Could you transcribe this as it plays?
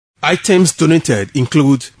Items donated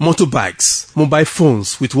include motorbikes, mobile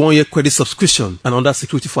phones with 1-year credit subscription, and other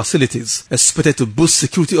security facilities expected to boost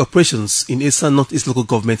security operations in Eastern Northeast Local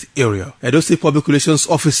Government area. Edo State Public Relations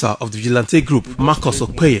Officer of the Vigilante Group, Marcus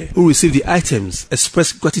Okojie, who received the items,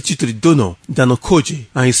 expressed gratitude to the donor, Okojie,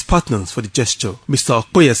 and his partners for the gesture. Mr.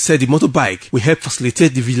 Okojie said the motorbike will help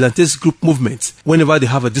facilitate the Vigilantes Group movement whenever they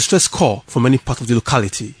have a distress call from any part of the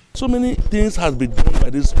locality. So many things has been done by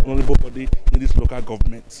this honorable body in this local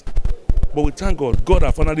government. But we thank God. God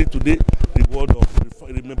has finally today the word of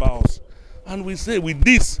remember us. And we say with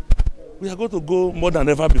this, we are going to go more than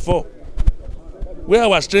ever before. Where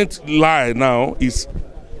our strength lie now is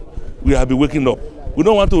we have been waking up. We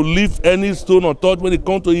don't want to leave any stone untouched when it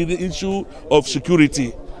comes to the issue of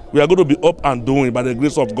security. We are going to be up and doing by the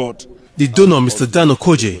grace of God. The donor, Mr.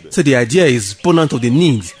 Okojie, said the idea is born out of the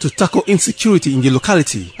need to tackle insecurity in the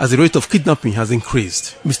locality as the rate of kidnapping has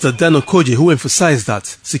increased. Mr. Okojie, who emphasized that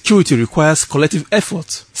security requires collective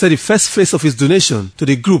effort, said the first phase of his donation to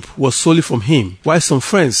the group was solely from him, while some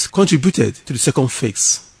friends contributed to the second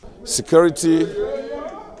phase. Security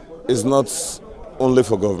is not only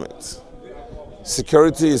for government.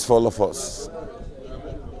 Security is for all of us.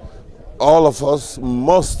 All of us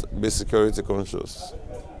must be security conscious.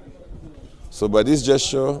 So by this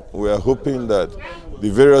gesture, we are hoping that the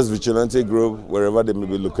various vigilante groups, wherever they may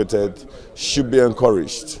be located, should be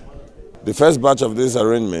encouraged. The first batch of this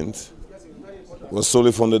arrangement was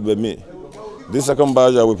solely funded by me. This second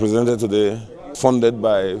batch that we presented today, funded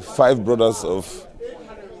by 5 brothers of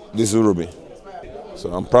this Uromi.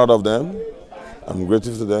 So I'm proud of them. I'm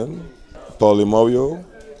grateful to them. Paul Imoyo,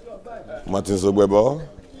 Martin Zogwebo,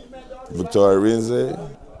 Victor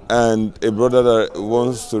Irinze, and a brother that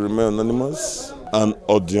wants to remain anonymous, and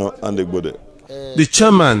Odion and Egbode. The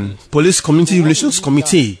chairman, Police Community Relations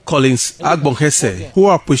Committee, Collins Agbonhese, who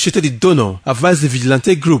appreciated the donor, advised the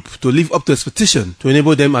Vigilante Group to live up to expectation to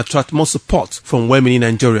enable them attract more support from well-meaning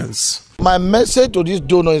Nigerians. My message to this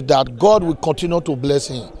donor is that God will continue to bless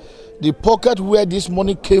him. The pocket where this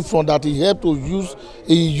money came from that he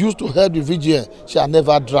used to help the vigilance shall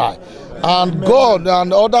never dry. And God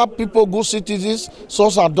and other people, good citizens,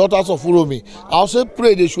 sons and daughters of Uromi, I also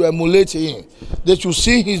pray they should emulate him. They should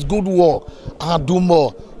see his good work and do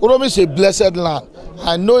more. Uromi is a blessed land.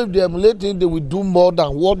 I know if they emulate him, they will do more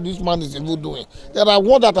than what this man is even doing. There are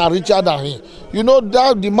ones that are richer than him. You know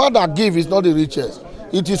that the man that gives is not the richest.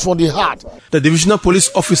 It is from the heart. The Divisional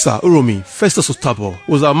Police Officer Uromi, Festus Otabo,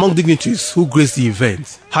 was among dignitaries who graced the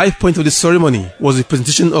event. High point of the ceremony was the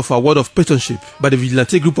presentation of award of patronship by the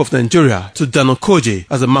Vigilante Group of Nigeria to Okojie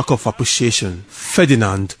as a mark of appreciation.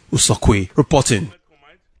 Ferdinand Usokwe reporting.